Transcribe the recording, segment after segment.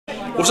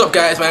What's up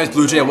guys, my name is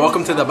Blue Jay and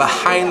welcome to the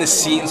behind the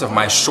scenes of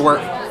my short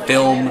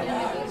film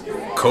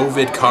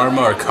COVID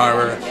Karma or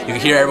Karma. You can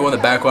hear everyone in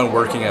the background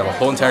working. I have a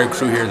whole entire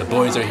crew here. The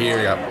boys are here.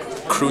 I got a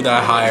crew that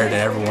I hired and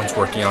everyone's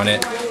working on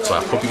it. So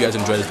I hope you guys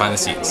enjoy the behind the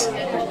scenes.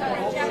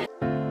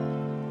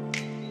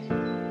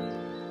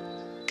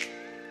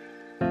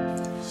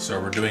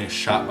 So we're doing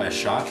shot by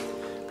shot.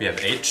 We have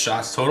 8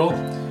 shots total.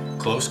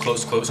 Close,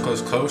 close, close,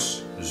 close,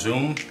 close.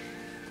 Zoom,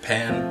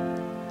 pan,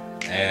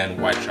 and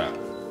wide shot.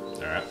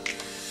 Alright.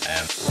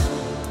 And so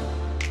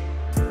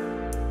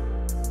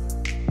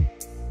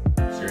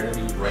you're gonna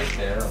be right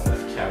there on the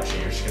couch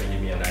and you're just gonna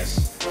give me a nice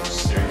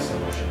serious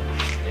emotion.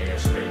 And you're gonna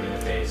spray me in the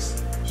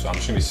face. So I'm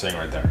just gonna be sitting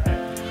right there, right?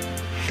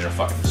 You're gonna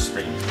fucking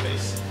spray me in the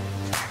face.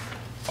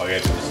 All you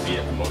guys do is be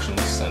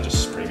emotionless and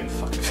just spray me in the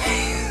fucking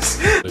face.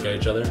 Look at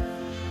each other,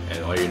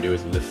 and all you're gonna do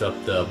is lift up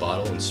the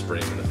bottle and spray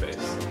him in the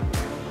face.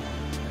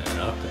 And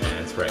up,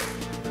 and spray.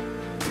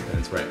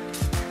 And spray.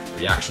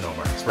 Reaction,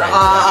 Omar. Spray.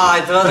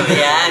 I thought the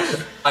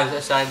reaction.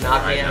 Should I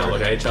not be now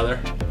look at each other.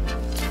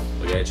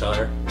 Look at each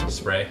other.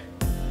 Spray.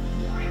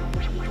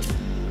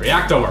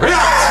 React, Omar.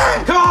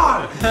 React! Come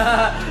on!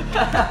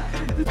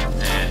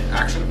 And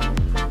action.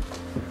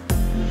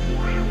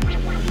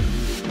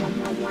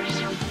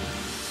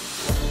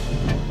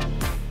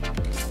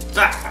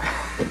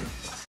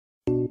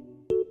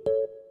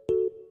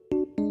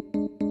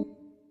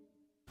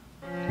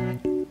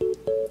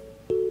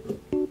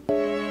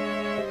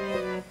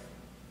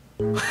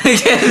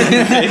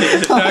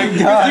 Oh my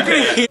god.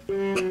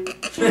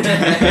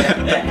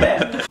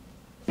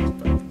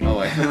 Oh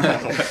wait.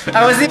 I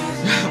was in.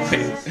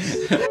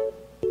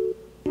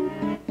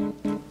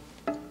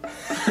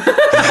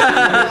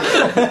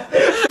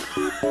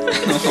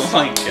 Oh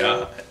my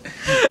god.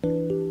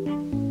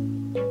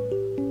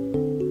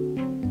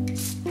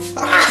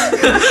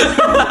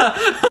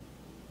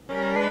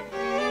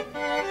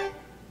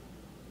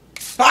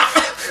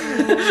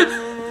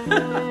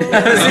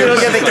 Let's go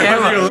look at the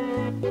camera.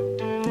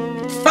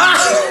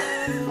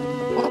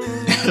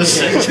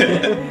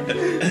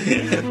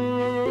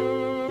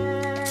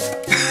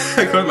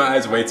 I closed my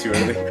eyes way too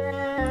early.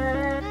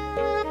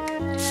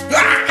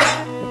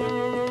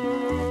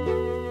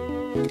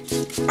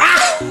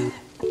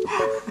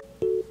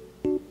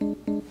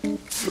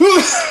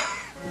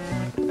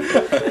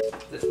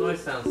 This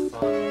noise sounds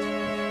fun.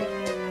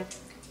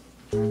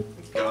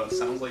 God, it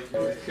sounds like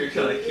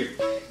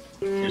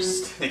you're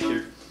sick. I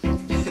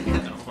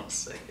don't want to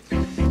say it.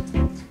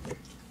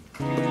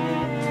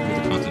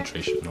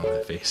 Concentration on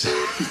that face.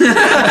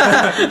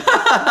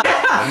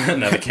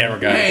 Now the camera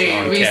guy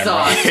is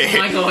on camera. Vsauce.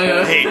 Michael,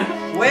 Hey,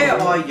 where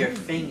are your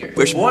fingers?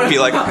 we should be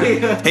like,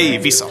 hey,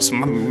 Vsauce,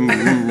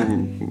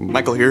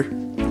 Michael here.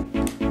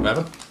 What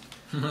happened?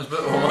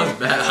 Almost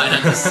bad. I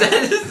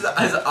understand. His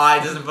eye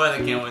doesn't put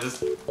in the camera.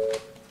 Just.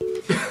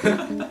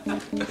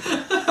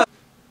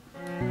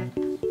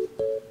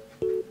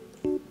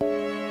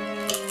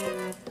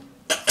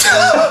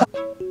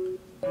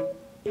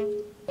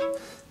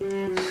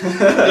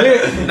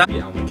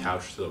 Yeah, on the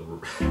couch to the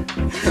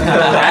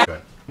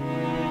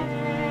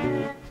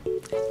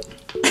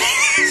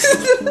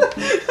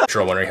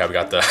Sure, wondering how we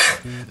got the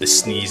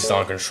sneezed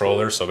on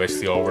controller. So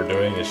basically, all we're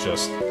doing is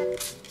just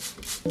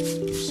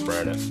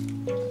spraying it,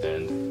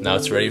 and now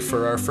it's ready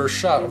for our first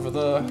shot of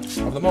the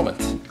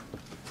moment.